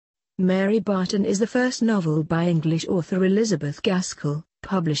Mary Barton is the first novel by English author Elizabeth Gaskell,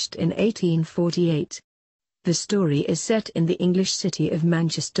 published in 1848. The story is set in the English city of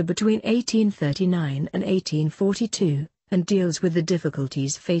Manchester between 1839 and 1842, and deals with the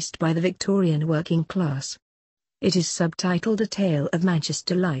difficulties faced by the Victorian working class. It is subtitled A Tale of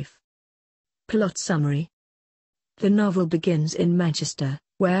Manchester Life. Plot summary. The novel begins in Manchester,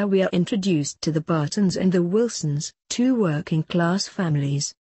 where we are introduced to the Bartons and the Wilsons, two working-class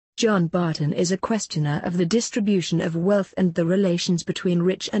families. John Barton is a questioner of the distribution of wealth and the relations between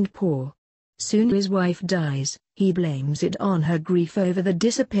rich and poor. Soon his wife dies. He blames it on her grief over the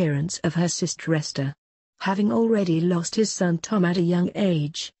disappearance of her sister Esther. Having already lost his son Tom at a young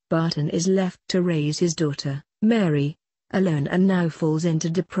age, Barton is left to raise his daughter, Mary, alone, and now falls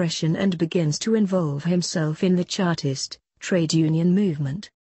into depression and begins to involve himself in the Chartist, trade union movement.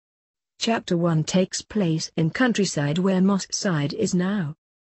 Chapter 1 takes place in countryside where Moss Side is now.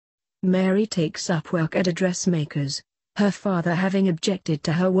 Mary takes up work at a dressmaker's, her father having objected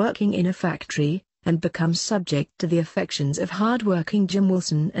to her working in a factory, and becomes subject to the affections of hard-working Jim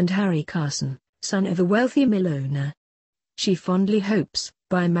Wilson and Harry Carson, son of a wealthy mill owner. She fondly hopes,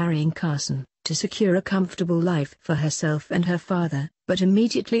 by marrying Carson, to secure a comfortable life for herself and her father, but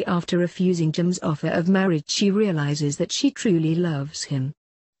immediately after refusing Jim's offer of marriage she realizes that she truly loves him.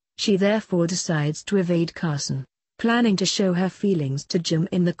 She therefore decides to evade Carson, planning to show her feelings to Jim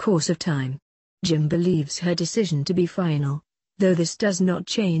in the course of time. Jim believes her decision to be final, though this does not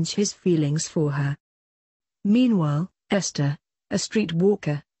change his feelings for her. Meanwhile, Esther, a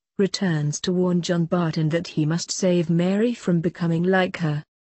streetwalker, returns to warn John Barton that he must save Mary from becoming like her.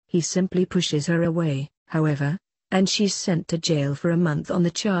 He simply pushes her away, however, and she's sent to jail for a month on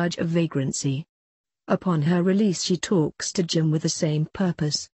the charge of vagrancy. Upon her release she talks to Jim with the same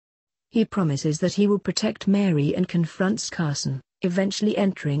purpose. He promises that he will protect Mary and confronts Carson, eventually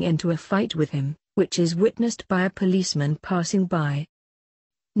entering into a fight with him, which is witnessed by a policeman passing by.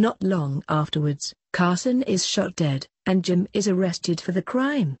 Not long afterwards, Carson is shot dead, and Jim is arrested for the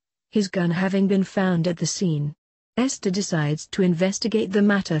crime, his gun having been found at the scene. Esther decides to investigate the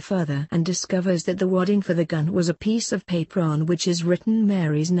matter further and discovers that the wadding for the gun was a piece of paper on which is written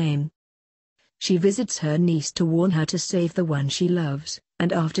Mary's name. She visits her niece to warn her to save the one she loves,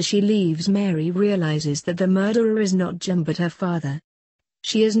 and after she leaves Mary realizes that the murderer is not Jim but her father.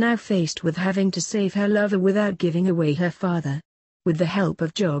 She is now faced with having to save her lover without giving away her father. With the help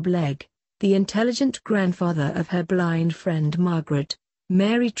of Job Legg, the intelligent grandfather of her blind friend Margaret,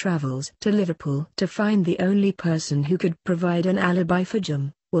 Mary travels to Liverpool to find the only person who could provide an alibi for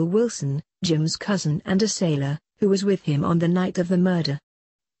Jim, Will Wilson, Jim's cousin and a sailor, who was with him on the night of the murder.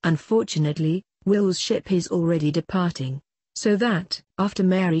 Unfortunately, Will's ship is already departing, so that, after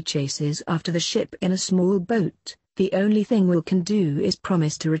Mary chases after the ship in a small boat, the only thing Will can do is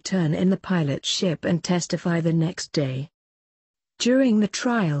promise to return in the pilot's ship and testify the next day. During the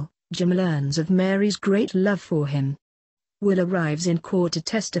trial, Jim learns of Mary's great love for him. Will arrives in court to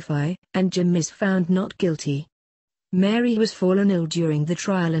testify, and Jim is found not guilty. Mary was fallen ill during the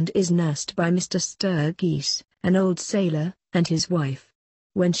trial and is nursed by Mr. Sturgis, an old sailor, and his wife.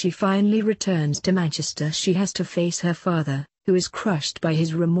 When she finally returns to Manchester she has to face her father, who is crushed by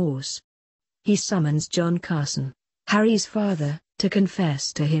his remorse. He summons John Carson, Harry's father, to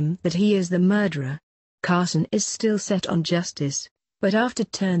confess to him that he is the murderer. Carson is still set on justice, but after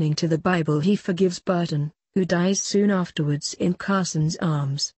turning to the Bible he forgives Barton, who dies soon afterwards in Carson's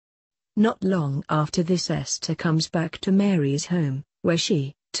arms. Not long after this Esther comes back to Mary's home, where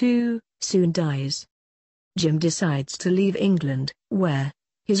she, too, soon dies. Jim decides to leave England, where,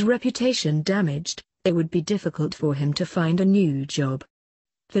 his reputation damaged, it would be difficult for him to find a new job.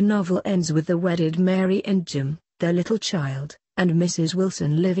 The novel ends with the wedded Mary and Jim, their little child, and Mrs.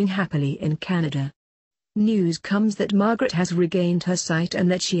 Wilson living happily in Canada. News comes that Margaret has regained her sight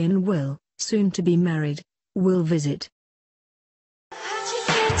and that she and Will, soon to be married, will visit.